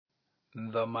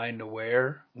The Mind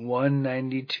Aware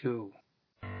 192.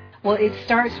 Well, it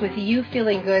starts with you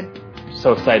feeling good.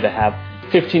 So excited to have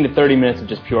 15 to 30 minutes of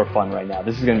just pure fun right now.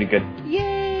 This is going to be good.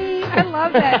 Yay! I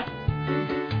love that.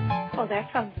 Oh,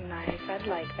 that sounds nice. I'd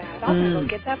like that. I'll go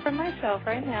get that for myself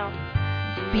right now.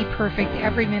 Be perfect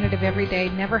every minute of every day.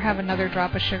 Never have another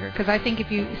drop of sugar. Because I think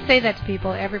if you say that to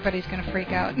people, everybody's going to freak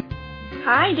out.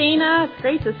 Hi, Dana. It's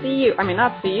great to see you. I mean,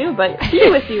 not see you, but be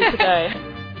with you today.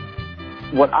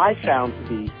 What I found to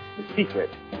be the secret.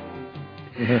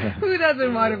 Who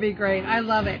doesn't want to be great? I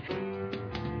love it.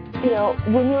 You know,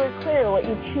 when you are clear, what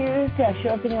you choose to have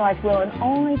show up in your life will, and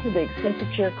only to the extent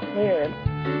that you're clear.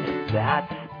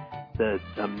 That's the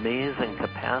amazing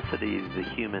capacity of the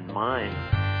human mind.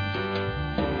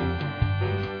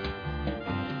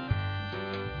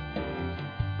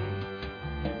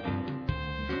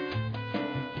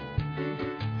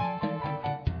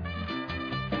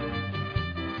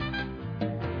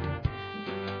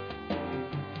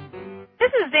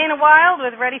 This is Dana Wilde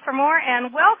with Ready for More,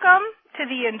 and welcome to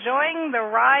the Enjoying the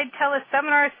Ride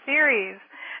Teleseminar Series.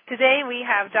 Today we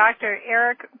have Dr.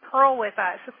 Eric Pearl with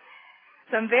us.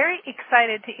 So I'm very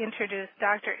excited to introduce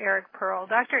Dr. Eric Pearl.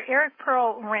 Dr. Eric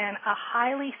Pearl ran a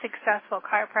highly successful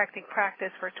chiropractic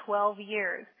practice for 12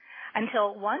 years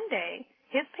until one day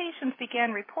his patients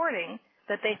began reporting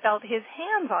that they felt his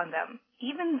hands on them,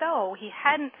 even though he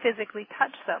hadn't physically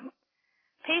touched them.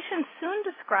 Patients soon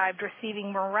described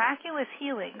receiving miraculous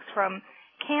healings from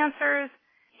cancers,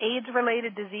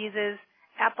 AIDS-related diseases,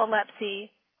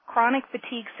 epilepsy, chronic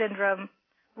fatigue syndrome,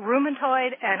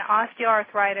 rheumatoid and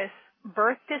osteoarthritis,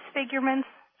 birth disfigurements,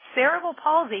 cerebral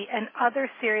palsy, and other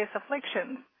serious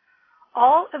afflictions.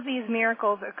 All of these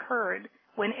miracles occurred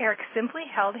when Eric simply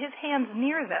held his hands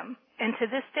near them, and to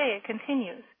this day it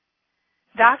continues.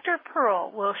 Dr.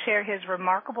 Pearl will share his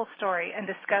remarkable story and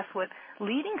discuss what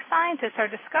leading scientists are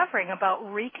discovering about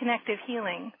reconnective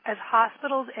healing as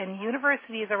hospitals and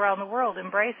universities around the world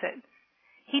embrace it.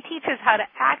 He teaches how to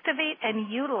activate and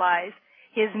utilize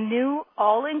his new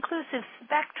all-inclusive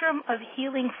spectrum of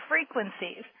healing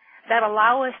frequencies that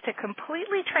allow us to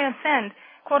completely transcend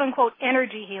quote-unquote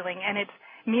energy healing and its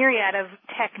myriad of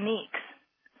techniques.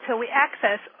 So we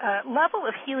access a level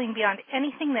of healing beyond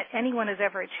anything that anyone has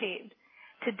ever achieved.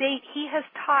 To date, he has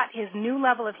taught his new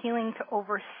level of healing to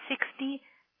over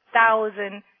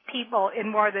 60,000 people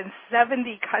in more than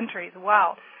 70 countries.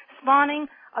 Wow. Spawning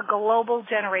a global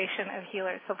generation of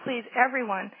healers. So please,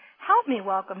 everyone, help me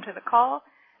welcome to the call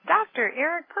Dr.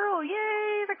 Eric Pearl.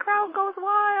 Yay, the crowd goes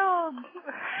wild.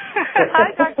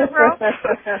 Hi, Dr. Pearl.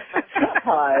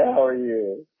 Hi, how are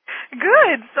you?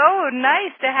 Good. So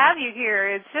nice to have you here.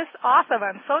 It's just awesome.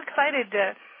 I'm so excited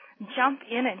to jump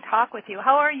in and talk with you.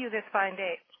 How are you this fine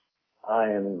day?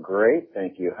 I am great,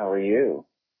 thank you. How are you?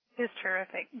 Just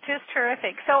terrific. Just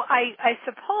terrific. So I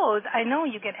suppose, I know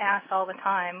you get asked all the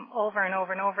time, over and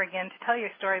over and over again, to tell your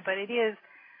story, but it is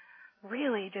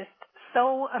really just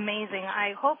so amazing.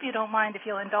 I hope you don't mind if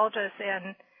you'll indulge us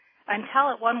and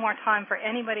tell it one more time for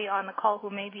anybody on the call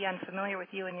who may be unfamiliar with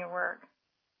you and your work.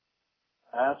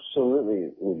 Absolutely.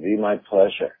 It would be my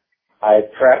pleasure. I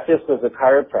practiced as a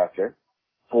chiropractor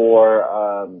for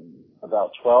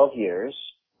about 12 years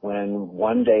when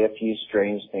one day a few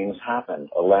strange things happened.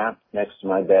 A lamp next to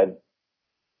my bed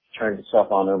turned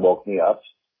itself on and woke me up.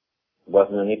 It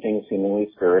wasn't anything seemingly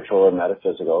spiritual or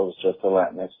metaphysical. It was just a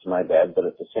lamp next to my bed. But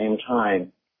at the same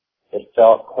time, it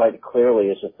felt quite clearly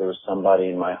as if there was somebody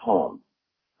in my home.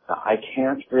 Now, I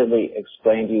can't really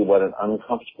explain to you what an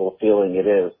uncomfortable feeling it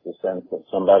is, the sense that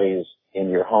somebody's in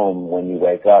your home when you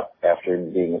wake up after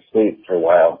being asleep for a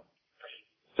while.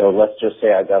 So let's just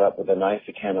say I got up with a knife,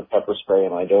 a can of pepper spray,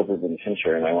 and my Doberman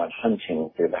Pinscher, and I went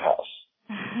hunting through the house.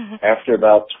 After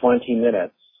about 20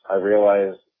 minutes, I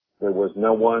realized there was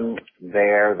no one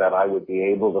there that I would be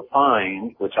able to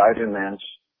find, which either meant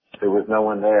there was no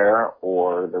one there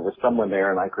or there was someone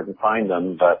there and I couldn't find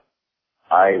them, but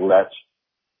I let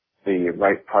the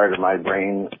right part of my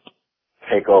brain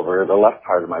take over, the left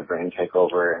part of my brain take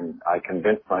over, and I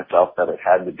convinced myself that it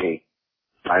had to be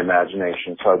my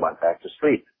imagination, so I went back to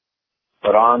sleep.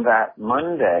 But on that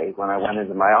Monday, when I went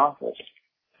into my office,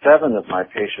 7 of my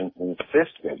patients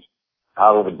insisted,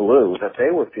 out of the blue, that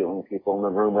they were feeling people in the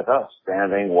room with us,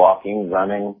 standing, walking,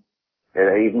 running.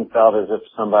 It even felt as if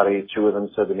 2 of them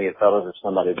said to me, it felt as if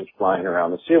somebody was flying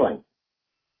around the ceiling.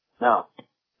 Now,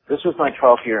 this was my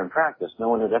 12th year in practice. No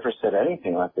one had ever said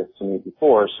anything like this to me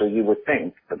before, so you would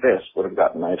think that this would have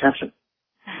gotten my attention.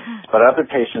 But other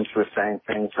patients were saying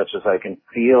things such as, I can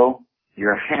feel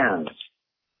your hands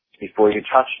before you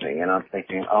touch me. And I'm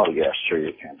thinking, oh, yes, sure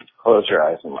you can. Close your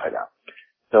eyes and lie down.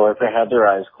 So as they had their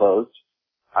eyes closed,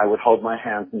 I would hold my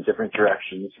hands in different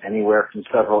directions, anywhere from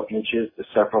several inches to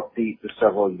several feet to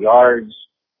several yards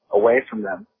away from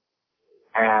them.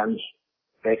 And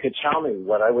they could tell me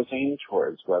what I was aimed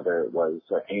towards, whether it was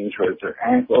aimed towards their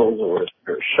ankles or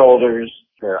their shoulders.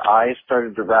 Their eyes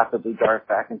started to rapidly dart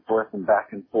back and forth and back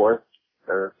and forth.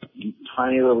 Their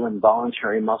tiny little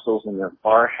involuntary muscles in their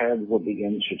forehead will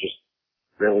begin to just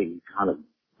really kind of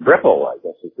ripple, I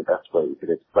guess is the best way you could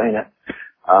explain it.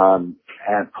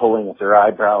 And pulling at their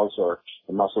eyebrows, or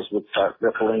the muscles would start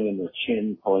rippling in their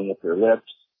chin, pulling at their lips.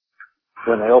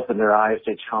 When they opened their eyes,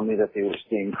 they tell me that they were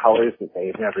seeing colors that they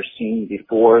had never seen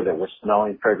before. They were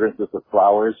smelling fragrances of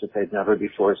flowers that they'd never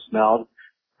before smelled.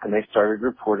 And they started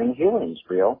reporting healings,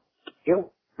 real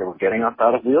healings. They were getting up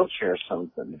out of wheelchairs, some of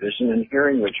them, vision and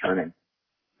hearing returning.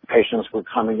 Patients were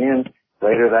coming in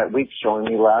later that week showing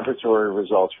me laboratory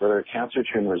results where their cancer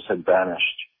tumors had vanished.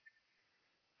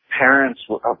 Parents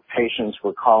of patients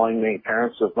were calling me,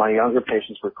 parents of my younger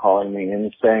patients were calling me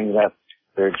and saying that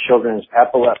their children's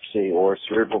epilepsy or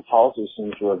cerebral palsy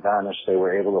seemed to have vanished. They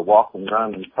were able to walk and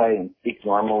run and play and speak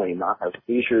normally, not have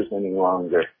seizures any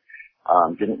longer,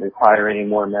 didn't require any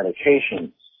more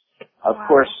medications. Of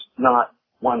course, not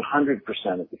 100%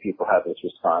 of the people have this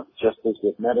response. Just as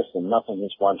with medicine, nothing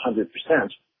is 100%,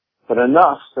 but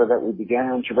enough so that we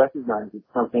began to recognize that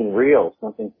something real,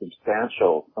 something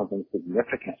substantial, something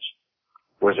significant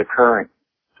was occurring.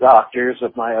 Doctors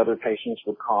of my other patients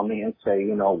would call me and say,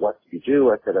 you know, what do you do?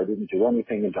 I said, I didn't do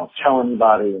anything and don't tell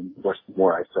anybody. And of course, the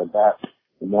more I said that,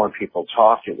 the more people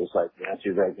talked. It was like Nancy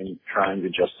Reagan trying to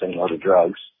just say no to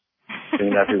drugs.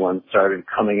 Soon everyone started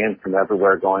coming in from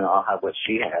everywhere going, I'll have what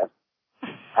she had.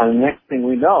 And the next thing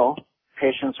we know,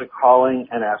 patients are calling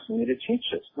and asking me to teach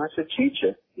this. And I said, teach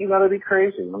it? You gotta be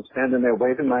crazy. I'm standing there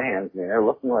waving my hands in the air,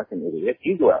 looking like an idiot.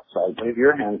 You go outside, wave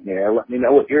your hands in the air, let me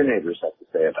know what your neighbors have to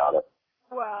say about it.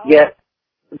 Wow. Yet,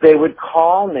 they would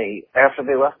call me after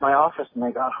they left my office and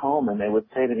they got home and they would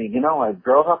say to me, you know, I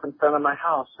drove up in front of my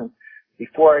house and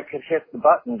before I could hit the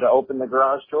button to open the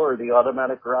garage door, the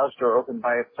automatic garage door opened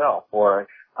by itself. Or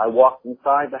I walked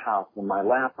inside the house and my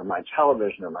lamp or my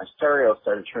television or my stereo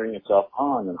started turning itself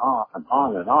on and off and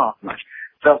on and off. And I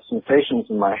felt sensations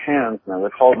in my hands and I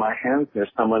would hold my hands near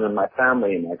someone in my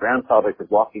family and my grandfather could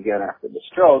walk again after the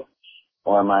stroke,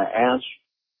 or my aunt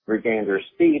regained her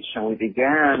speech, and we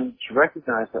began to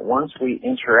recognize that once we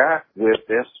interact with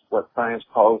this, what science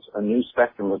calls a new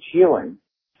spectrum of healing,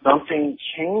 something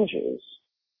changes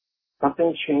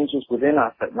within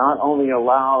us that not only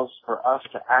allows for us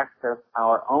to access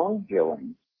our own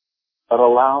healing, but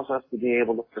allows us to be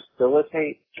able to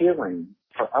facilitate healing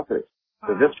for others.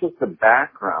 So this was the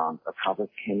background of how this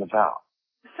came about.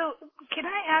 So can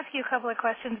I ask you a couple of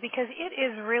questions? Because it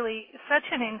is really such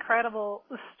an incredible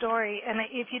story. And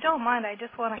if you don't mind, I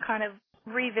just want to kind of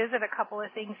revisit a couple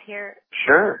of things here.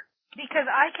 Sure. Because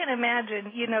I can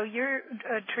imagine, you know, you're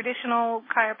a traditional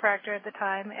chiropractor at the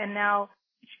time, and now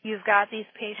you've got these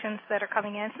patients that are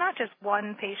coming in. It's not just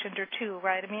one patient or two,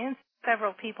 right? I mean, it's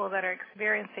several people that are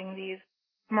experiencing these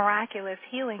miraculous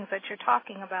healings that you're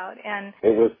talking about. And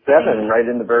it was 7 right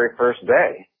in the very first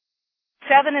day.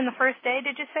 7 in the first day,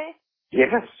 did you say?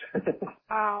 Yes.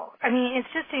 Wow. I mean, it's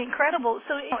just incredible.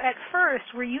 So at first,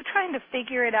 were you trying to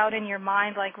figure it out in your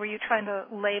mind? Like, were you trying to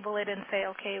label it and say,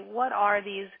 okay, what are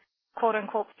these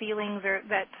quote-unquote feelings or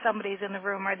that somebody's in the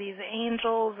room? Are these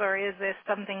angels, or is this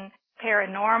something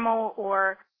paranormal,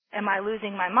 or am I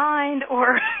losing my mind?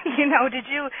 Or, you know,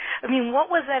 what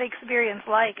was that experience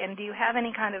like? And do you have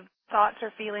any kind of thoughts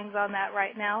or feelings on that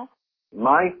right now?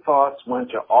 My thoughts went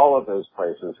to all of those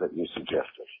places that you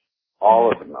suggested. All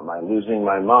of them. Am I losing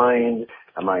my mind?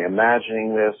 Am I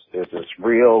imagining this? Is this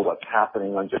real? What's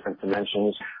happening on different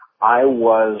dimensions? I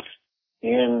was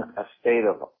in a state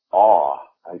of awe,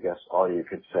 I guess all you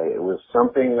could say. It was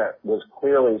something that was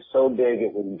clearly so big,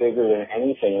 it was bigger than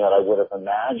anything that I would have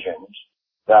imagined,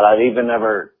 that I'd even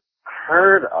ever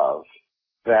heard of,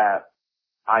 that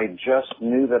I just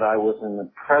knew that I was in the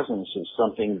presence of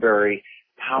something very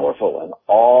powerful, and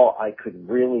all I could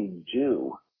really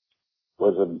do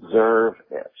was observe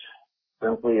it,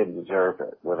 simply observe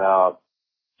it, without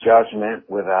judgment,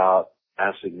 without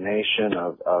assignation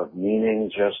of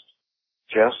meaning,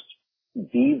 just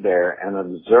be there and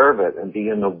observe it and be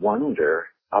in the wonder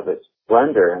of its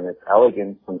splendor and its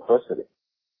elegant simplicity.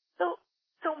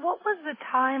 So what was the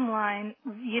timeline,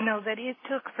 you know, that it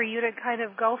took for you to kind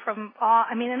of go from awe?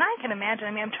 I mean, and I can imagine,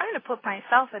 I'm trying to put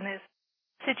myself in this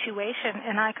situation,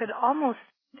 and I could almost,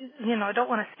 you know, I don't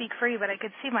want to speak for you, but I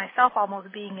could see myself almost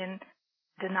being in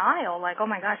denial, like, oh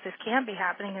my gosh, this can't be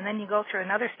happening, and then you go through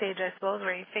another stage, I suppose,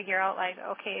 where you figure out, like,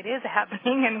 okay, it is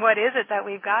happening, and what is it that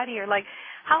we've got here? Like,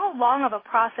 how long of a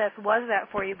process was that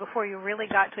for you before you really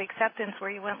got to acceptance,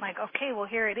 where you went like, okay, well,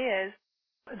 here it is,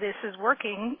 this is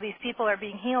working, these people are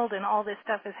being healed, and all this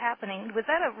stuff is happening? Was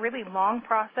that a really long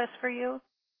process for you?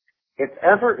 It's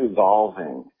ever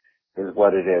evolving is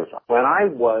what it is. When I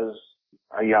was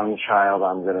a young child,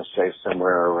 I'm going to say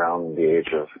somewhere around the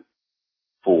age of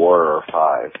 4 or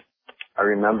 5, I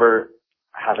remember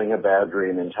having a bad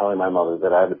dream and telling my mother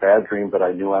that I had a bad dream, but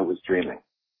I knew I was dreaming.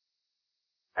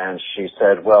 And she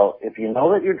said, well, if you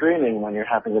know that you're dreaming when you're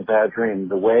having a bad dream,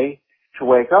 the way to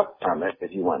wake up from it,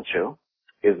 if you want to,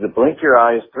 is to blink your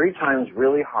eyes 3 times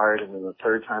really hard, and then the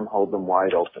 3rd time hold them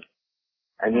wide open.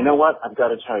 And you know what? I've got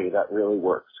to tell you, that really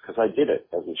works, because I did it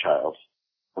as a child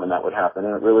when that would happen,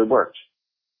 and it really worked.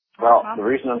 Well, the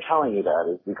reason I'm telling you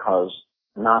that is because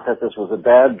not that this was a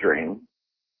bad dream.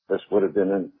 This would have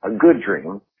been a good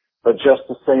dream. But just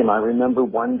the same, I remember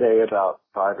one day about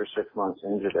 5 or 6 months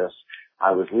into this,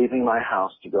 I was leaving my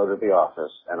house to go to the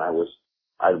office, and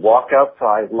I'd walk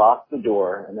outside, lock the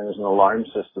door, and there was an alarm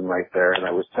system right there, and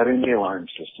I was setting the alarm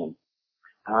system.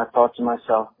 And I thought to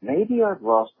myself, maybe I've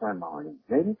lost my mind.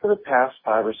 Maybe for the past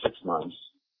 5 or 6 months,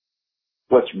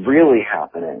 what's really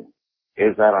happening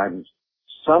is that I'm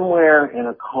somewhere in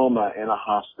a coma in a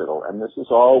hospital, and this is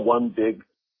all one big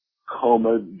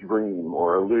coma dream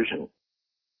or illusion.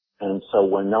 And so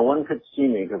when no one could see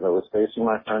me because I was facing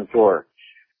my front door,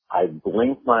 I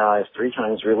blinked my eyes 3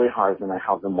 times really hard, and I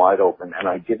held them wide open, and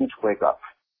I didn't wake up.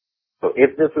 So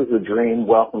if this is a dream,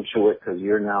 welcome to it, because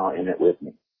you're now in it with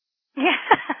me.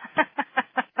 Yeah.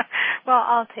 Well,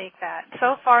 I'll take that.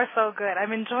 So far, so good.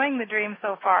 I'm enjoying the dream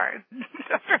so far,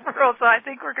 Dr. Pearl, so I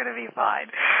think we're going to be fine.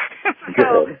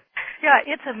 So, yeah,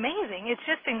 it's amazing. It's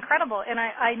just incredible. And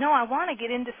I know I want to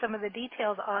get into some of the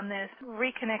details on this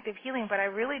reconnective healing, but I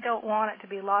really don't want it to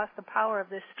be lost, the power of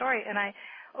this story. And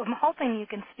I'm hoping you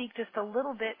can speak just a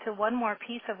little bit to one more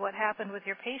piece of what happened with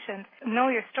your patients, know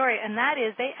your story, and that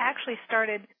is they actually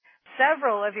started,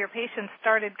 several of your patients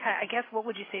started, I guess, what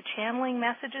would you say, channeling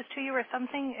messages to you or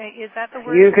something? Is that the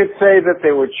word? You could say that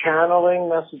they were channeling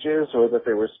messages or that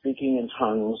they were speaking in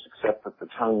tongues, except that the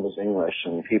tongue was English,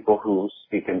 and people who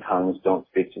speak in tongues don't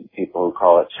speak to the people who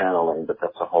call it channeling, but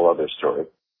that's a whole other story.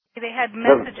 They had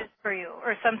messages for you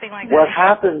or something like that.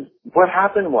 What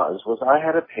happened was I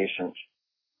had a patient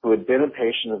who had been a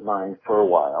patient of mine for a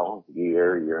while, a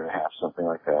year and a half, something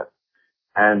like that.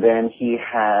 And then he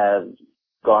had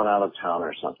gone out of town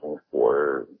or something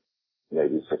for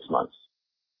maybe 6 months.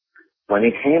 When he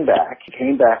came back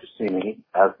to see me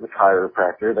as the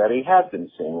chiropractor that he had been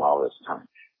seeing all this time.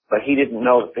 But he didn't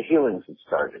know that the healings had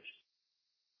started.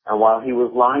 And while he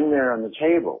was lying there on the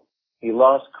table, he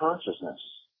lost consciousness.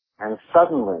 And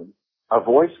suddenly, a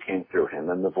voice came through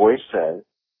him, and the voice said,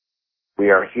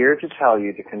 "We are here to tell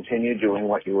you to continue doing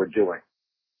what you were doing.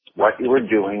 What you were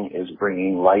doing is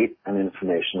bringing light and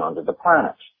information onto the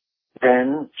planet."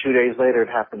 Then, 2 days later, it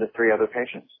happened to 3 other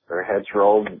patients. Their heads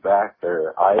rolled back,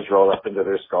 their eyes rolled up into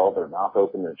their skull, their mouth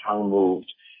opened, their tongue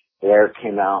moved, the air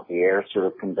came out, the air sort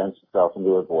of condensed itself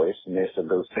into a voice, and they said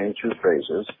those same 2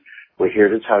 phrases. "We're here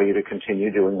to tell you to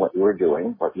continue doing what you were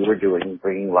doing,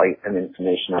 bringing light and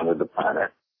information onto the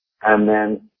planet." And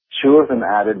then 2 of them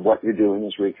added, "What you're doing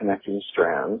is reconnecting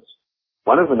strands."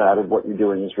 1 of them added, "What you're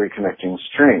doing is reconnecting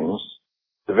strings."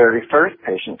 The very first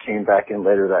patient came back in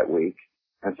later that week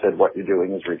and said, "What you're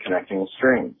doing is reconnecting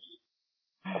strings."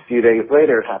 A few days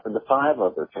later, it happened to 5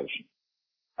 other patients.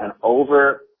 And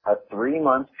over a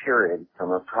 3-month period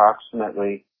from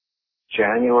approximately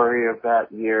January of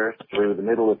that year through the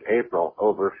middle of April,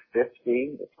 over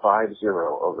 50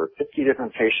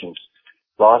 different patients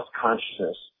lost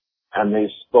consciousness, and they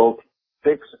spoke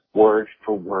 6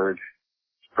 word-for-word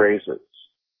phrases.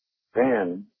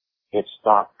 Then it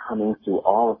stopped coming through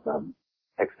all of them,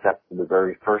 except for the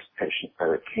very first patient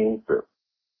that it came through.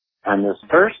 And this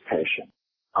first patient,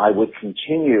 I would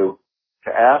continue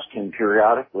to ask him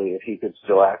periodically if he could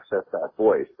still access that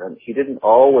voice. And he didn't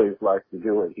always like to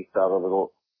do it. He felt a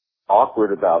little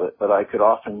awkward about it, but I could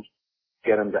often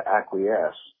get him to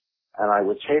acquiesce. And I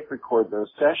would tape record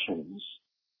those sessions,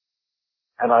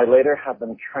 and I later had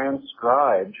them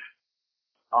transcribed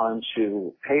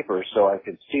onto paper so I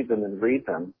could see them and read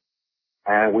them.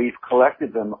 And we've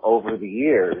collected them over the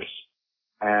years,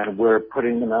 and we're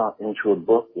putting them out into a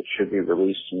book that should be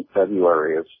released in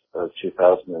February of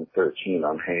 2013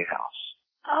 on Hay House.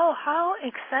 Oh, how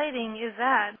exciting is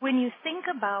that? When you think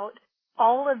about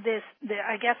all of this,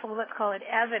 I guess let's call it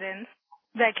evidence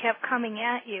that kept coming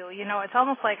at you. You know, it's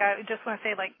almost like, I just want to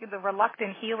say, like The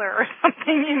Reluctant Healer or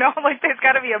something, you know, like there's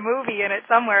got to be a movie in it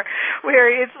somewhere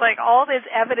where it's like all this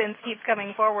evidence keeps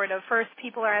coming forward of first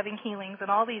people are having healings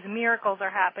and all these miracles are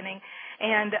happening.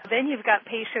 And then you've got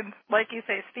patients, like you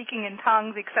say, speaking in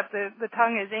tongues, except the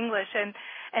tongue is English,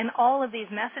 and all of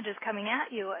these messages coming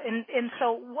at you. And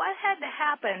so what had to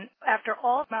happen after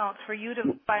all amounts for you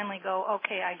to finally go,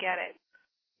 okay, I get it?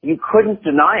 You couldn't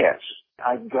deny it.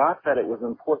 I got that it was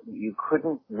important. You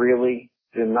couldn't really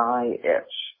deny it.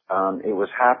 It was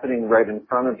happening right in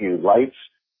front of you. Lights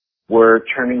were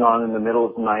turning on in the middle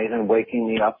of the night and waking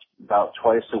me up about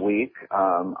twice a week.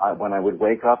 When I would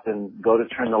wake up and go to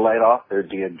turn the light off, there'd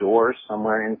be a door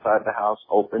somewhere inside the house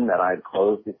open that I'd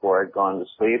closed before I'd gone to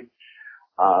sleep.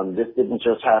 This didn't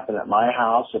just happen at my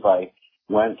house. If I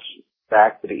went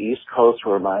back to the East Coast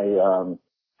where my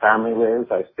family lives,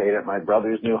 I stayed at my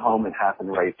brother's new home. It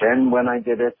happened right then when I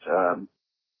did it.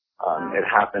 It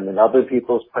happened in other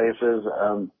people's places.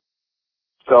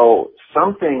 So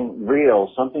something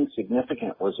real, something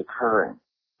significant was occurring.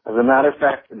 As a matter of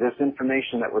fact, this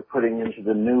information that we're putting into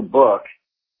the new book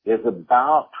is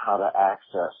about how to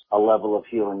access a level of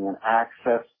healing, and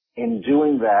access in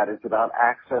doing that is about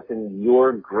accessing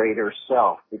your greater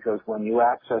self, because when you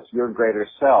access your greater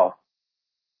self,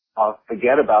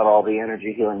 forget about all the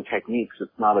energy healing techniques.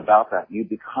 It's not about that. You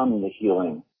become the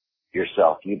healing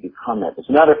yourself. You become it. As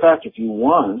a matter of fact, if you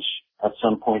want, at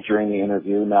some point during the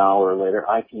interview, now or later,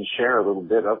 I can share a little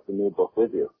bit of the new book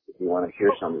with you if you want to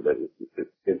hear some of it.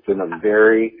 It's in a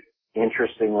very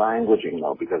interesting languaging,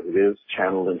 though, because it is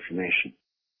channeled information.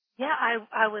 Yeah,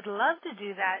 I would love to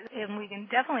do that, and we can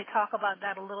definitely talk about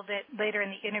that a little bit later in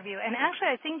the interview. And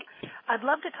actually, I think I'd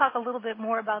love to talk a little bit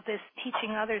more about this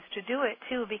teaching others to do it,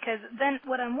 too, because then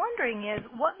what I'm wondering is,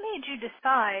 what made you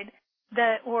decide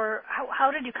that, or how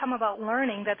did you come about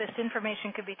learning that this information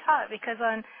could be taught? Because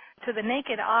to the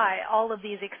naked eye, all of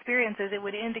these experiences, it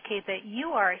would indicate that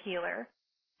you are a healer.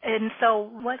 And so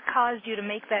what caused you to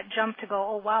make that jump to go,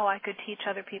 oh, wow, I could teach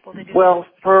other people to do Well,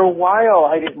 for a while,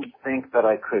 I didn't think that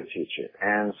I could teach it.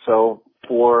 And so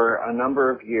for a number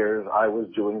of years, I was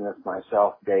doing this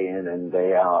myself day in and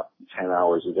day out, 10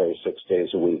 hours a day, 6 days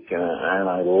a week. And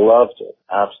I loved it,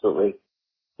 absolutely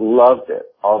loved it.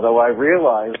 Although I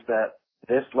realized that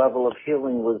this level of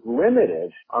healing was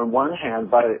limited, on one hand,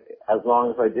 by, as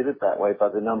long as I did it that way, by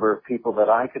the number of people that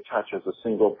I could touch as a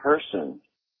single person.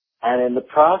 And in the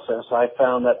process, I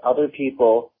found that other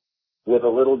people with a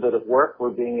little bit of work were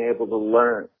being able to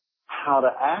learn how to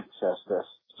access this.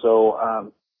 So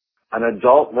an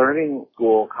adult learning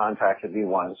school contacted me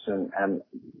once and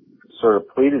sort of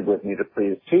pleaded with me to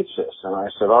please teach this. And I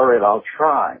said, all right, I'll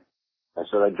try. I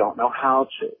said, I don't know how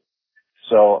to.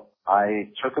 So I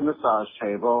took a massage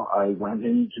table. I went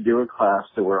in to do a class.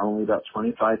 There were only about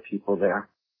 25 people there.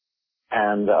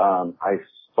 And I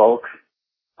spoke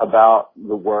about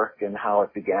the work and how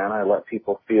it began. I let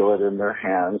people feel it in their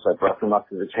hands. I brought them up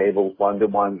to the table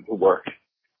one-to-one to work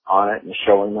on it and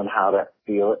showing them how to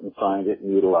feel it and find it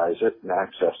and utilize it and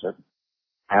access it.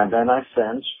 And then I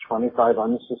sent 25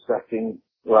 unsuspecting,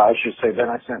 well, I should say then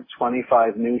I sent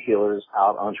 25 new healers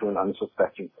out onto an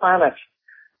unsuspecting planet,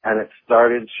 and it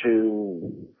started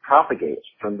to propagate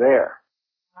from there.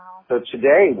 So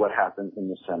today what happens in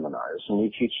the seminars, and we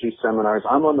teach these seminars,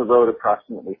 I'm on the road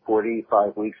approximately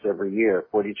 45 weeks every year,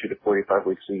 42 to 45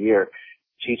 weeks a year,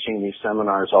 teaching these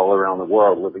seminars all around the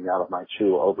world, living out of my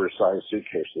 2 oversized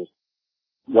suitcases.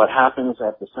 What happens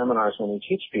at the seminars when we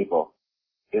teach people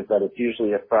is that it's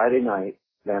usually a Friday night,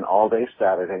 then all day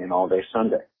Saturday and all day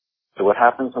Sunday. So what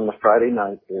happens on the Friday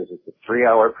night is it's a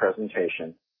 3-hour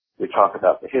presentation. We talk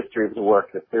about the history of the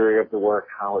work, the theory of the work,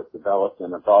 how it developed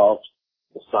and evolved,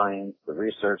 the science, the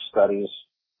research studies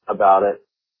about it.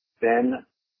 Then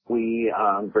we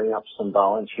bring up some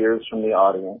volunteers from the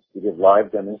audience to give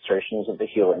live demonstrations of the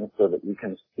healing so that you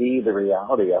can see the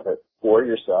reality of it for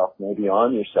yourself, maybe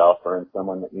on yourself or in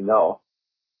someone that you know.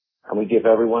 And we give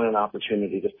everyone an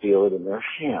opportunity to feel it in their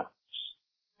hands.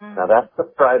 Now that's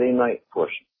the Friday night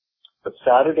portion. But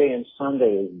Saturday and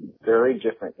Sunday is very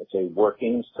different. It's a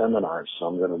working seminar, so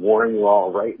I'm going to warn you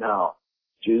all right now.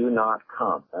 Do not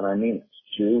come, and I mean it.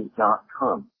 Do not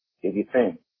come. If you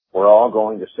think we're all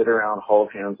going to sit around, hold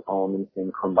hands, and sing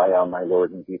Kumbaya, my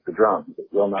Lord, and beat the drums, it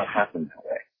will not happen that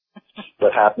way.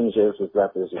 What happens is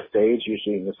that there's a stage,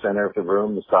 usually in the center of the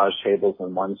room, massage tables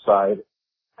on one side,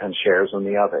 and chairs on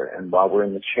the other. And while we're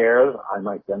in the chairs, I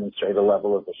might demonstrate a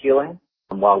level of the healing.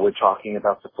 And while we're talking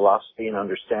about the philosophy and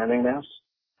understanding this,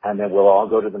 and then we'll all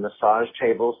go to the massage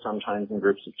tables, sometimes in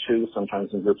groups of 2, sometimes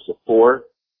in groups of 4.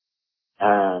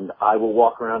 And I will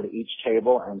walk around to each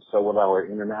table, and so will our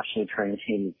internationally trained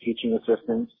team of teaching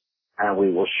assistants, and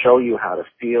we will show you how to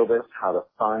feel this, how to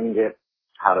find it,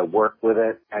 how to work with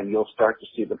it, and you'll start to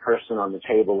see the person on the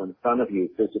table in front of you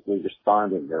physically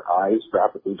responding, their eyes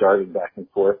rapidly darting back and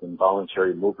forth,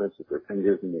 involuntary movements of their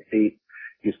fingers and their feet.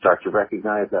 You start to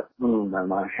recognize that, when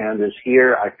my hand is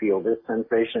here, I feel this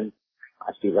sensation.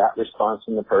 I see that response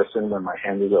in the person. When my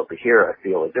hand is over here, I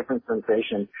feel a different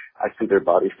sensation. I see their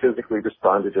body physically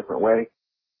respond a different way.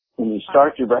 And you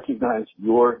start to recognize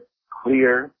your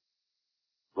clear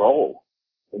role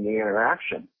in the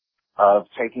interaction of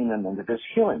taking them into this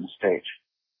healing stage.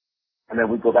 And then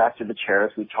we go back to the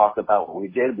chairs. We talk about what we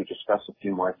did. We discuss a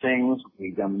few more things.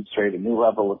 We demonstrate a new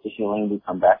level of the healing. We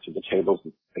come back to the tables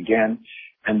again.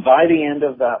 And by the end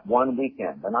of that one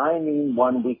weekend, and I mean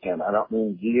one weekend, I don't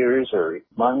mean years or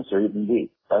months or even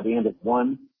weeks. By the end of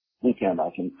one weekend,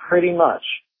 I can pretty much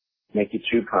make you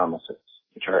two promises,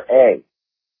 which are A,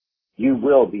 you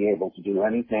will be able to do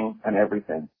anything and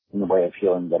everything in the way of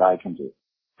healing that I can do.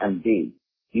 And B,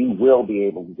 you will be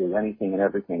able to do anything and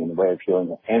everything in the way of healing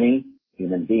that any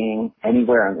human being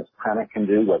anywhere on this planet can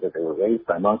do, whether they were raised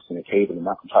by monks in a cave in the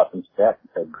mountaintop in Tibet and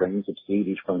fed grains of seed,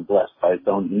 each one blessed by its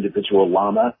own individual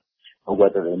lama, or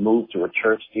whether they moved to a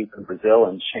church deep in Brazil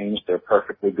and changed their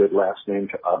perfectly good last name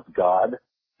to Of God.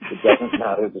 It doesn't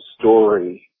matter the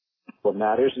story. What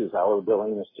matters is our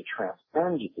willingness to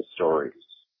transcend the stories,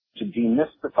 to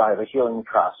demystify the healing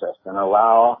process and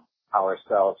allow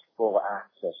ourselves full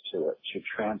access to it, to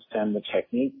transcend the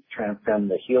technique,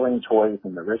 transcend the healing toys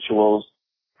and the rituals,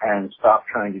 and stop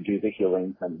trying to do the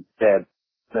healings and instead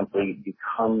simply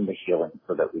become the healing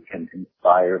so that we can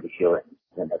inspire the healing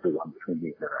in everyone between the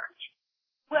interaction.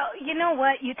 Well, you know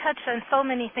what? You touched on so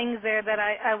many things there that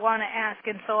I want to ask,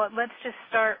 and so let's just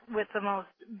start with the most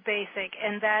basic,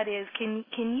 and that is, can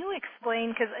you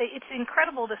explain, because it's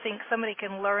incredible to think somebody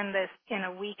can learn this in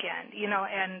a weekend,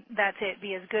 and that's it,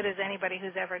 be as good as anybody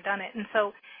who's ever done it. And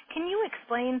so can you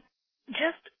explain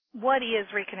just what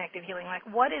is reconnective healing? Like,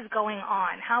 what is going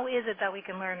on? How is it that we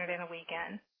can learn it in a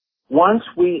weekend? Once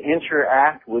we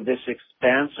interact with this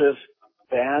expansive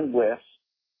bandwidth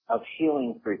of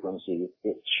healing frequency,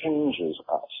 it changes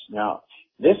us. Now,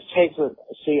 this takes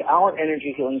our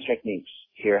energy healing techniques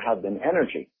here have been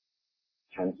energy,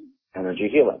 hence energy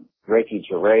healing. Reiki,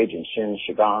 Jurei, Jinshin,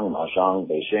 Qigong, Mahjong,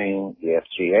 Beijing,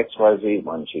 EFG, XYZ,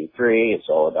 1, 2, 3, it's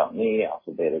all about me,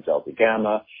 Alpha, Beta, Delta,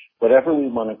 Gamma, whatever we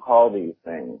want to call these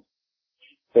things.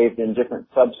 They've been different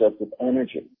subsets of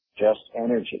energy, just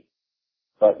energy.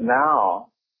 But now,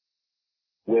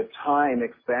 with time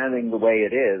expanding the way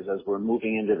it is as we're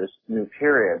moving into this new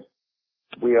period,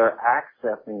 we are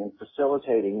accessing and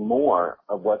facilitating more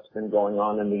of what's been going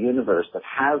on in the universe that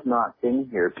has not been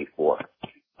here before.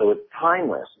 So it's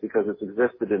timeless because it's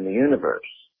existed in the universe,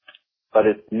 but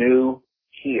it's new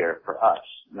here for us.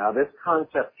 Now, this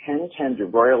concept can tend to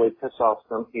royally piss off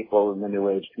some people in the New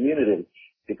Age community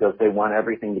because they want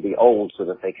everything to be old so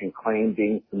that they can claim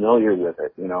being familiar with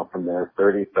it, from their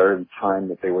 33rd time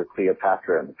that they were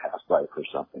Cleopatra in the past life or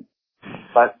something.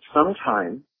 But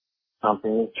sometimes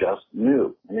something is just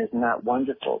new. And isn't that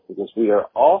wonderful? Because we are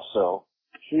also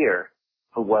here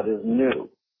for what is new.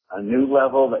 A new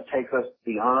level that takes us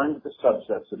beyond the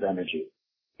subsets of energy,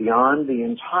 beyond the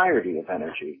entirety of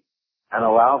energy, and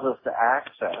allows us to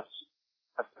access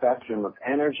a spectrum of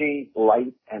energy,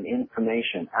 light, and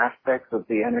information, aspects of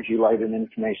the energy, light, and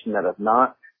information that have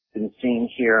not been seen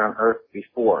here on Earth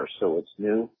before. So it's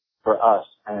new for us.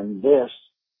 And this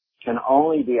can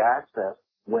only be accessed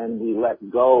when we let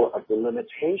go of the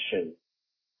limitation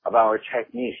of our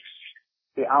techniques.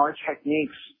 See, our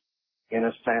techniques, in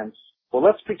a sense, well,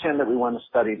 let's pretend that we want to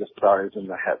study the stars in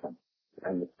the heaven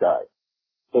and the sky.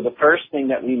 So the first thing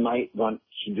that we might want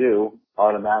to do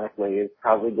automatically is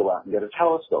probably go out and get a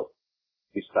telescope.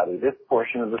 We study this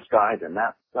portion of the sky, then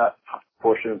that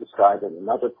portion of the sky, then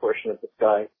another portion of the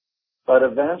sky. But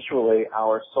eventually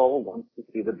our soul wants to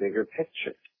see the bigger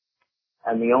picture.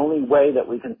 And the only way that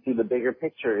we can see the bigger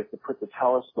picture is to put the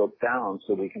telescope down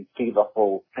so we can see the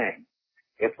whole thing.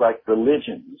 It's like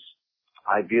religions.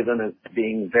 I view them as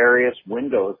being various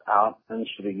windows out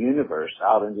into the universe,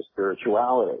 out into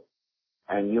spirituality.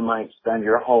 And you might spend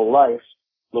your whole life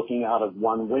looking out of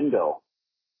one window.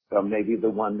 So maybe the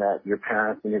one that your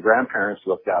parents and your grandparents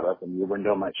looked out of, and your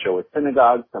window might show a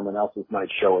synagogue, someone else's might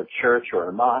show a church or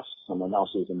a mosque, someone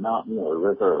else's a mountain or a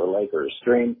river or a lake or a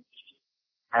stream.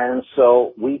 And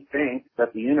so we think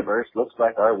that the universe looks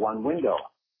like our one window.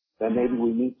 Then maybe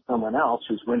we meet someone else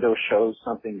whose window shows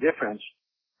something different,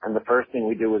 And the first thing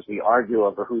we do is we argue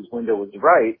over whose window was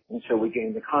right until we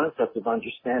gain the concept of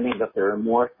understanding that there are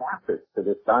more facets to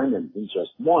this diamond than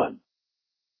just one.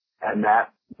 And that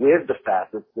with the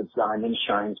facets, the diamond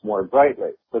shines more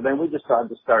brightly. So then we decided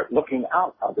to start looking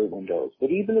out other windows. But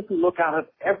even if we look out of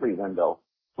every window,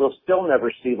 we'll still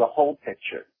never see the whole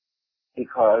picture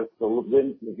because the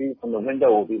view from the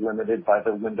window will be limited by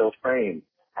the window frame,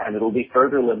 and it'll be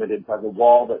further limited by the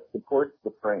wall that supports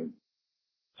the frame.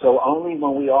 So only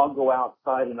when we all go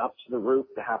outside and up to the roof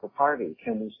to have a party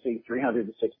can we see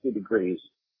 360 degrees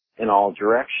in all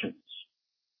directions.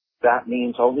 That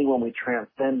means only when we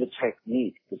transcend the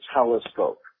technique, the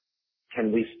telescope,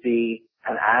 can we see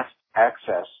and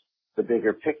access the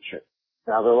bigger picture.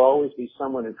 Now, there'll always be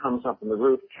someone who comes up on the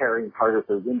roof carrying part of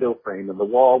the window frame and the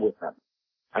wall with them.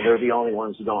 And they're the only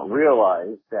ones who don't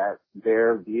realize that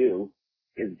their view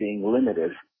is being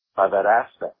limited by that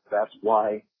aspect. That's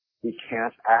why we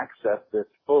can't access this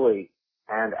fully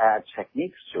and add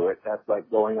techniques to it. That's like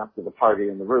going up to the party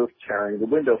on the roof, carrying the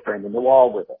window frame and the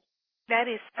wall with it. That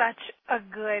is such a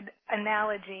good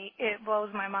analogy. It blows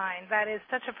my mind. That is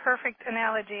such a perfect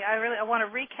analogy. I want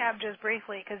to recap just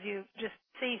briefly because you just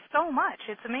see so much.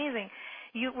 It's amazing.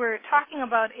 You were talking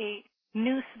about a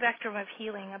new spectrum of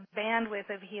healing, a bandwidth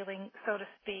of healing, so to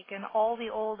speak, and all the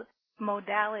old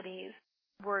modalities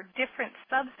were different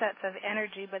subsets of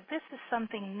energy, but this is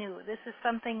something new. This is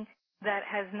something that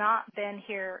has not been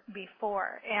here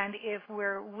before. And if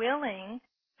we're willing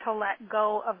to let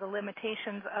go of the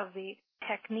limitations of the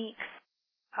techniques,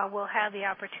 we'll have the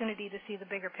opportunity to see the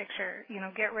bigger picture,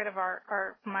 get rid of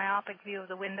our myopic view of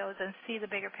the windows and see the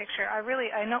bigger picture. I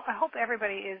hope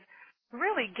everybody is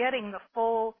really getting the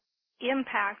full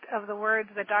impact of the words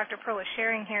that Dr. Pearl is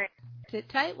sharing here. Sit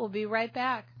tight. We'll be right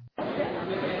back.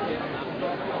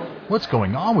 What's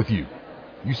going on with you?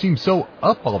 You seem so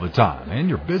up all the time, and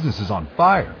your business is on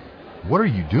fire. What are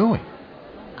you doing?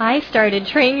 I started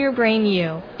Train Your Brain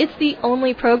U. It's the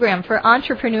only program for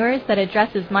entrepreneurs that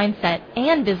addresses mindset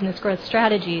and business growth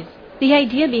strategies. The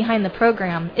idea behind the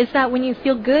program is that when you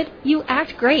feel good, you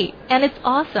act great, and it's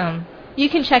awesome. You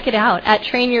can check it out at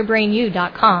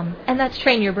trainyourbrainu.com, and that's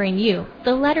trainyourbrainu,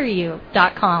 the letter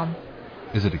U.com.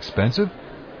 Is it expensive?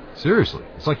 Seriously,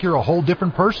 it's like you're a whole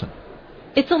different person.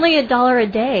 It's only $1 a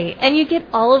day, and you get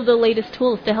all of the latest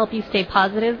tools to help you stay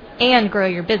positive and grow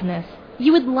your business.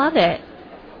 You would love it.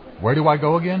 Where do I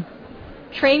go again?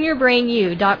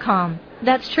 trainyourbrainu.com.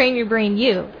 That's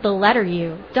trainyourbrainu, the letter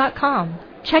U.com.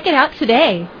 Check it out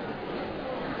today.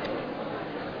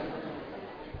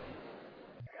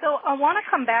 So I want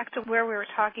to come back to where we were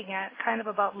talking at, kind of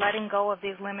about letting go of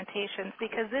these limitations,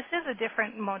 because this is a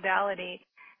different modality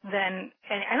than,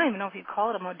 and I don't even know if you call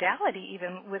it a modality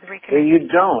even with reconnection. You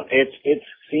don't. It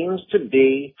seems to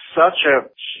be such a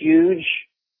huge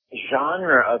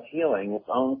genre of healing, its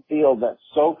own field that's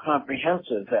so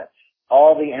comprehensive that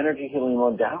all the energy healing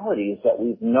modalities that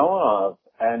we've known of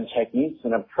and techniques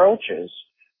and approaches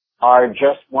are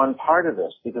just one part of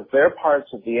this because they're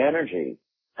parts of the energy,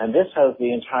 and this has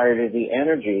the entirety of the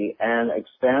energy and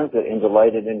expands it into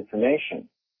lighted information.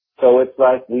 So it's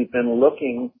like we've been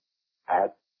looking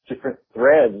at different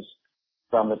threads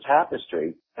from the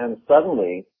tapestry, and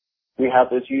suddenly we have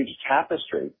this huge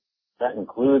tapestry that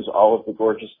includes all of the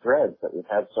gorgeous threads that we've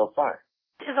had so far.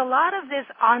 Is a lot of this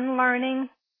unlearning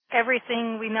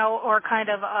everything we know, or kind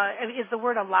of, is the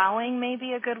word allowing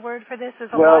maybe a good word for this?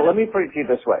 Well, let me put it to you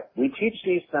this way. We teach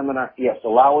these seminars, yes,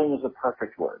 allowing is a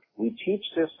perfect word. We teach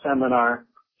this seminar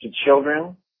to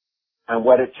children, and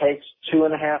what it takes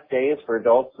 2.5 days for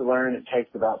adults to learn, it takes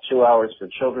about 2 hours for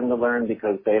children to learn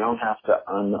because they don't have to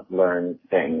unlearn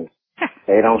things.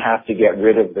 They don't have to get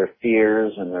rid of their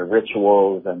fears and their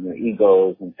rituals and their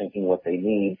egos and thinking what they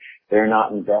need. They're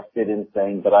not invested in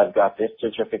saying, but I've got this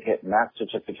certificate and that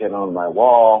certificate on my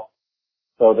wall.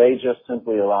 So they just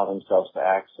simply allow themselves to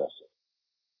access it.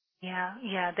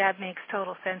 Yeah, that makes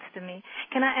total sense to me.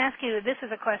 Can I ask you, this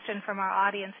is a question from our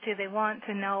audience too. They want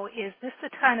to know, is this the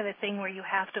kind of a thing where you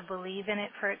have to believe in it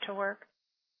for it to work?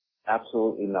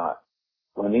 Absolutely not.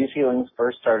 When these healings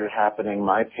first started happening,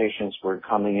 my patients were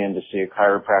coming in to see a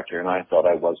chiropractor, and I thought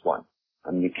I was one.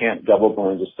 I mean, you can't double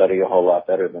go in to study a whole lot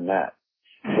better than that.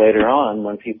 Later on,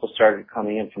 when people started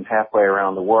coming in from halfway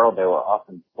around the world, they were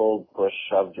often pulled, pushed,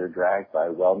 shoved, or dragged by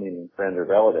a well-meaning friend or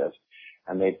relative,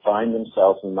 and they'd find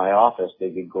themselves in my office.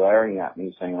 They'd be glaring at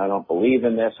me saying, I don't believe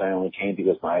in this. I only came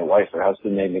because my wife or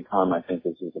husband made me come. I think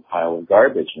this is a pile of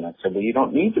garbage. And I said, well, you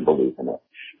don't need to believe in it.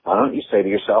 Why don't you say to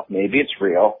yourself, maybe it's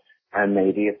real, and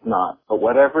maybe it's not. But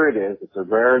whatever it is, it's a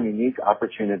rare and unique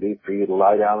opportunity for you to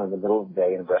lie down in the middle of the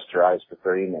day and rest your eyes for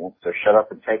 30 minutes, so shut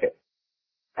up and take it.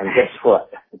 And guess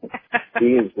what?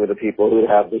 These were the people who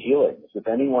have the healings. If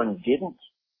anyone didn't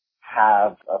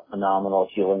have a phenomenal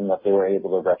healing that they were able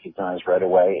to recognize right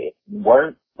away,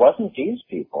 it wasn't these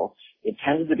people. It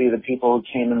tended to be the people who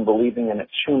came in believing in it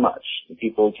too much. The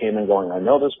people who came in going, I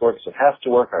know this works, it has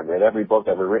to work, I've read every book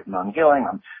ever written on healing,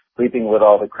 I'm sleeping with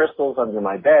all the crystals under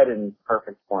my bed in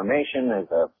perfect formation,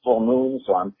 there's a full moon,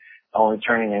 so I'm only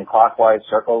turning in clockwise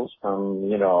circles from,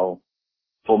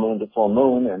 full moon to full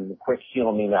moon, and quick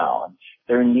heal me now. And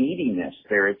their neediness,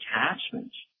 their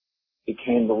attachment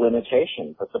became the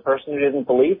limitation. But the person who didn't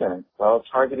believe in it, well, it's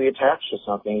hard to be attached to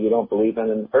something you don't believe in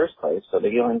the first place, so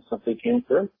the healing simply came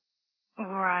through.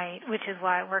 Right, which is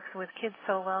why it works with kids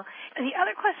so well. And the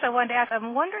other question I wanted to ask,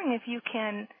 I'm wondering if you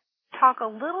can talk a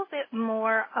little bit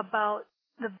more about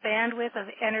the bandwidth of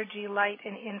energy, light,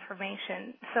 and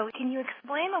information. So can you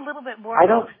explain a little bit more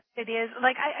about what it is?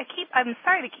 Like, I'm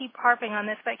sorry to keep harping on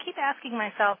this, but I keep asking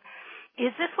myself,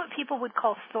 is this what people would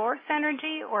call source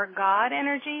energy or God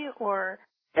energy, or?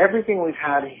 Everything we've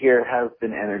had here has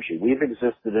been energy. We've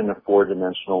existed in a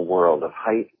four-dimensional world of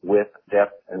height, width,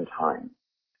 depth, and time.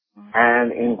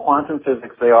 And in quantum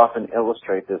physics, they often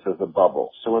illustrate this as a bubble.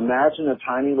 So imagine a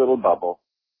tiny little bubble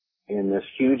in this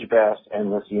huge, vast,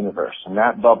 endless universe, and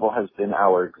that bubble has been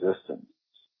our existence.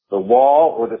 The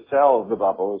wall or the cell of the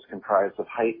bubble is comprised of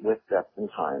height, width, depth, and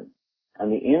time,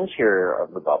 and the interior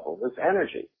of the bubble is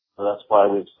energy. So that's why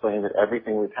we explained that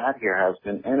everything we've had here has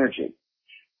been energy.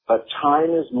 But time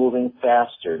is moving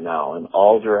faster now in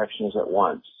all directions at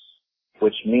once,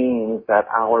 which means that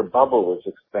our bubble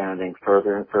is expanding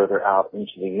further and further out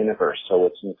into the universe, so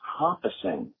it's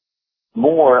encompassing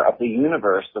more of the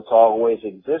universe that's always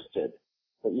existed.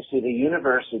 But you see, the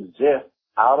universe exists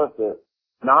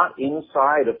not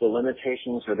inside of the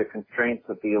limitations or the constraints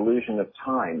of the illusion of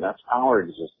time. That's our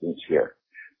existence here.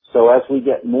 So as we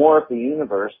get more of the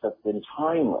universe that's been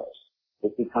timeless,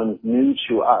 it becomes new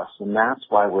to us, and that's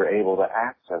why we're able to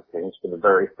access things for the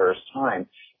very first time.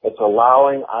 It's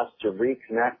allowing us to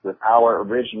reconnect with our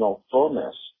original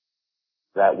fullness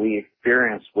that we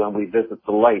experience when we visit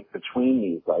the light between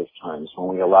these lifetimes,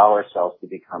 when we allow ourselves to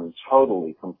become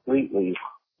totally, completely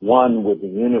one with the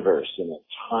universe in a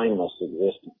timeless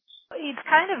existence. It's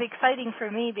kind of exciting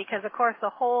for me because, of course, the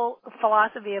whole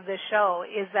philosophy of this show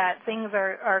is that things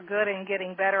are good and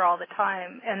getting better all the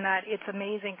time, and that it's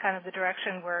amazing kind of the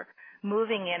direction we're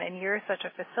moving in, and you're such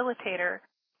a facilitator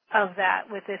of that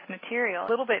with this material.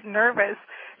 A little bit nervous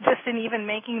just in even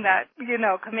making that,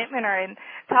 commitment or in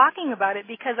talking about it,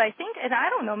 because I think, and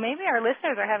I don't know, maybe our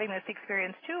listeners are having this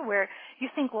experience too, where you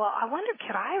think, well, I wonder,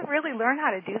 could I really learn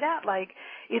how to do that? Like,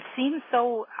 it seems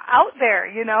so out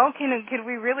there, can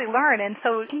we really learn? And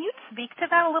so can you speak to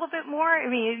that a little bit more?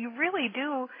 I mean, you really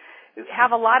do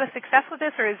have a lot of success with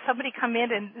this, or has somebody come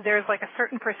in and there's like a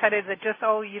certain percentage that just,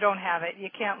 you don't have it, you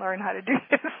can't learn how to do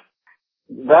this?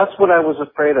 That's what I was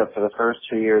afraid of for the first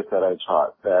 2 years that I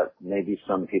taught, that maybe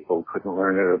some people couldn't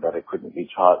learn it or that it couldn't be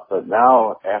taught. But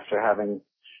now, after having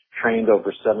trained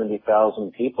over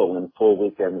 70,000 people in full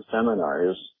weekend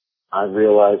seminars, I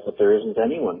realized that there isn't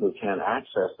anyone who can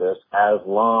access this as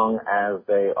long as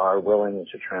they are willing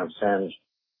to transcend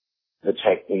the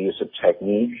use of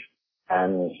technique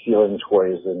and healing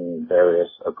toys and various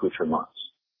accoutrements.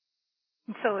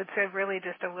 So it's really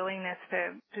just a willingness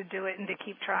to do it and to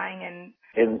keep trying. And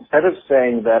instead of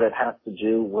saying that it has to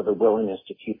do with a willingness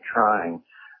to keep trying,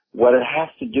 what it has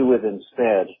to do with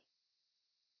instead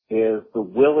is the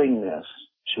willingness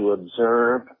to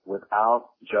observe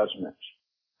without judgment,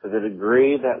 to the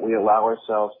degree that we allow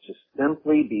ourselves to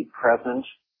simply be present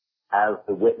as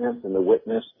the witness and the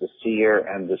witness, the seer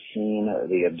and the seen,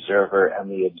 the observer and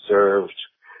the observed.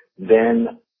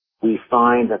 Then we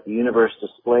find that the universe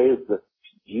displays the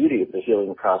beauty of the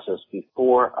healing process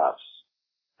before us,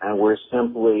 and we're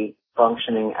simply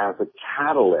functioning as a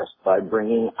catalyst by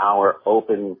bringing our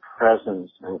open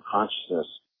presence and consciousness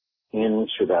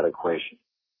into that equation.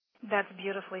 That's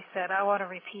beautifully said. I want to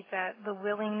repeat that, the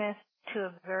willingness to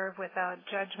observe without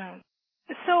judgment.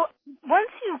 So once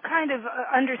you kind of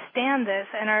understand this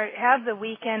and have the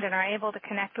weekend and are able to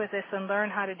connect with this and learn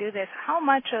how to do this, how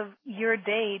much of your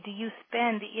day do you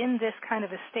spend in this kind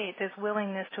of a state, this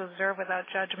willingness to observe without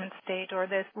judgment state, or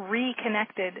this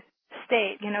reconnected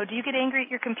state? Do you get angry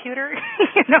at your computer?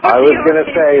 I was going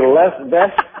to say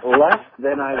less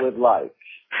than I would like.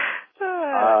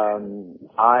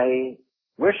 I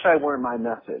wish I were my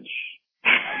message,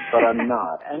 but I'm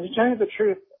not. And to tell you the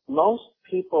truth, most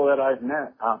people that I've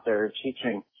met out there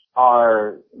teaching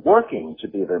are working to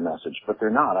be their message, but they're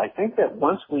not. I think that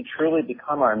once we truly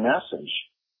become our message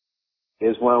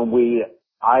is when we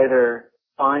either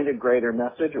find a greater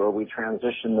message or we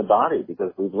transition the body because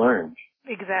we've learned.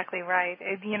 Exactly right.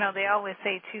 You know, they always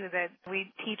say, too, that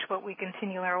we teach what we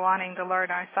continually are wanting to learn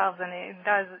ourselves, and it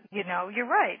does, you know, you're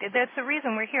right. That's the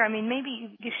reason we're here. I mean,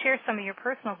 maybe you share some of your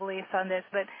personal beliefs on this,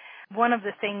 but one of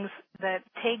the things that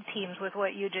tag teams with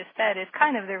what you just said is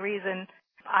kind of the reason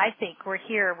I think we're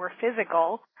here, we're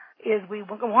physical, is we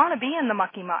want to be in the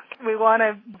mucky muck. We want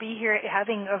to be here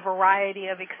having a variety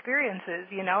of experiences.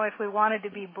 You know, if we wanted to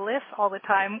be bliss all the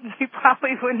time, we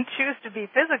probably wouldn't choose to be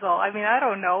physical. I mean, I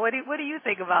don't know. What do you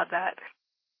think about that?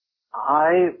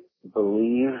 I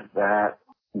believe that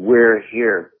we're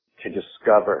here to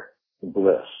discover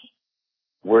bliss.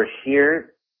 We're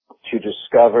here to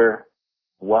discover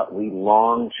what we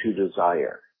long to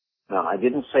desire. Now, I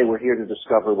didn't say we're here to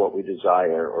discover what we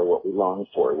desire or what we long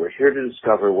for. We're here to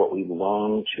discover what we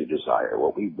long to desire,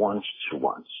 what we want to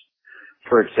want.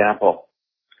 For example,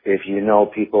 if you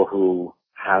know people who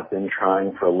have been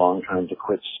trying for a long time to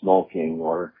quit smoking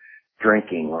or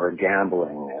drinking or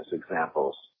gambling as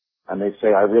examples, and they say,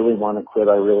 I really want to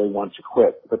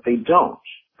quit, but they don't.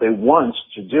 They want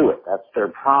to do it. That's their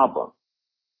problem.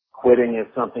 Quitting is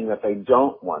something that they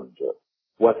don't want to do.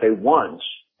 What they want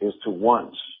is to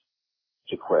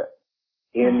quit.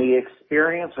 In the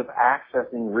experience of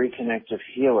accessing reconnective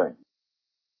healing,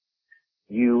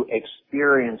 you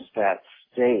experience that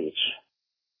state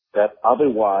that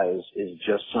otherwise is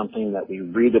just something that we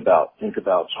read about, think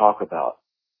about, talk about.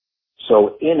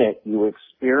 So in it, you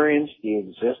experience the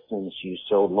existence you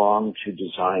so long to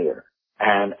desire.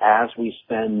 And as we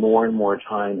spend more and more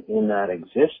time in that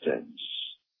existence,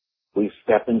 we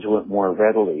step into it more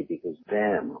readily because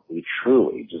then we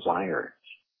truly desire it.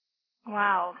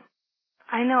 Wow.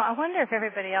 I know. I wonder if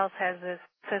everybody else has this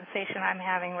sensation I'm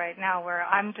having right now where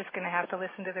I'm just going to have to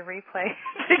listen to the replay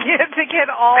to get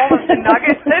all of the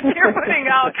nuggets that you're putting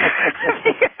out.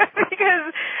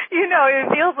 Because, you know, it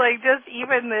feels like just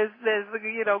even this,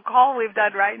 you know, call we've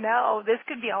done right now, this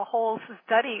could be a whole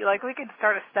study. Like we could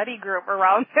start a study group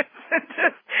around this and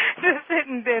just sit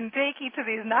and take each of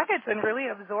these nuggets and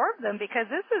really absorb them because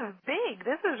this is big.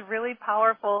 This is really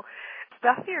powerful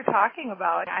stuff you're talking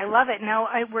about. I love it. Now,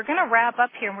 we're going to wrap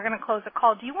up here and we're going to close the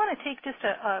call. Do you want to take just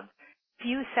a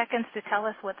few seconds to tell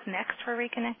us what's next for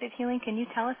Reconnected Healing? Can you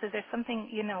tell us, is there something,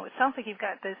 you know, it sounds like you've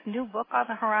got this new book on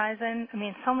the horizon. I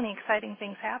mean, so many exciting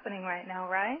things happening right now,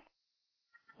 right?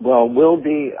 Well, we'll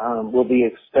be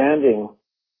expanding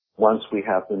once we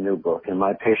have the new book. And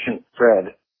my patient,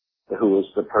 Fred, who is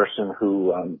the person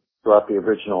who brought the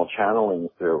original channeling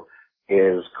through,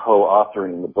 is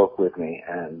co-authoring the book with me.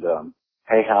 And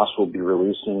Hay House will be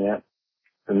releasing it,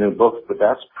 the new book, but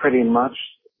that's pretty much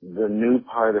the new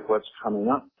part of what's coming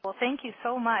up. Well, thank you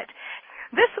so much.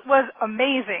 This was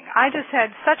amazing. I just had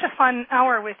such a fun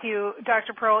hour with you,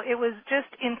 Dr. Pearl. It was just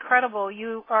incredible.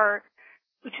 You are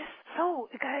just you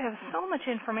have so much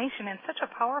information and such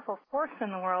a powerful force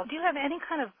in the world. Do you have any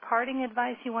kind of parting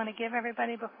advice you want to give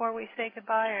everybody before we say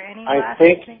goodbye, or any last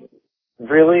thing?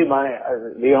 Really,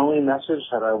 the only message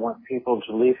that I want people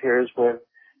to leave here is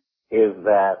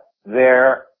that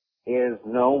there is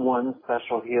no one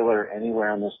special healer anywhere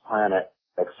on this planet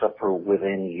except for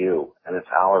within you. And it's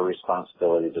our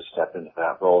responsibility to step into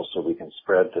that role so we can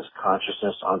spread this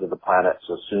consciousness onto the planet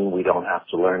so soon we don't have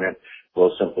to learn it.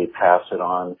 We'll simply pass it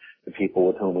on to people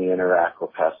with whom we interact.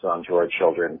 We'll pass it on to our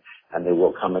children. And there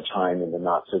will come a time in the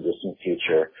not-so-distant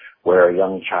future where a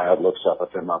young child looks up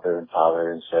at their mother and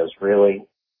father and says, really?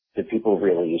 Did people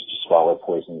really used to swallow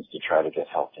poisons to try to get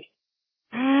healthy?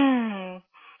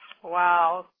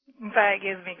 Wow. That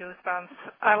gives me goosebumps.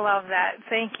 I love that.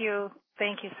 Thank you.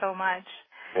 Thank you so much.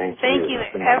 Thank you,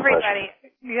 everybody.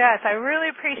 Yes, I really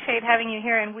appreciate having you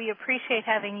here, and we appreciate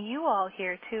having you all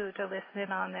here, too, to listen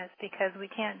in on this, because we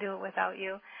can't do it without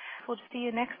you. We'll see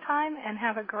you next time, and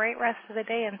have a great rest of the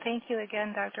day, and thank you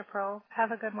again, Dr. Pearl.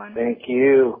 Have a good one. Thank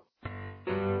you.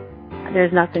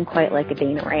 There's nothing quite like a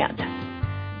Dana rant.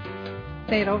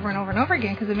 Say it over and over and over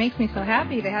again, because it makes me so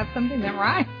happy to have something that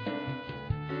rhymes.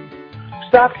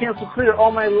 Stop, cancel, clear,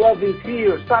 all my love is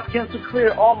here. Stop, cancel,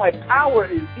 clear, all my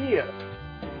power is here.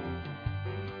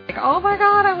 Like, oh my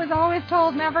God, I was always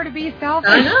told never to be selfish.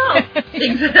 I know.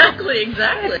 Exactly.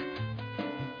 I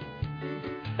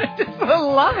just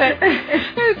love it.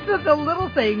 It's the little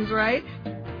things, right?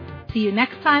 See you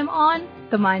next time on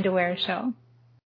The Mind Aware Show.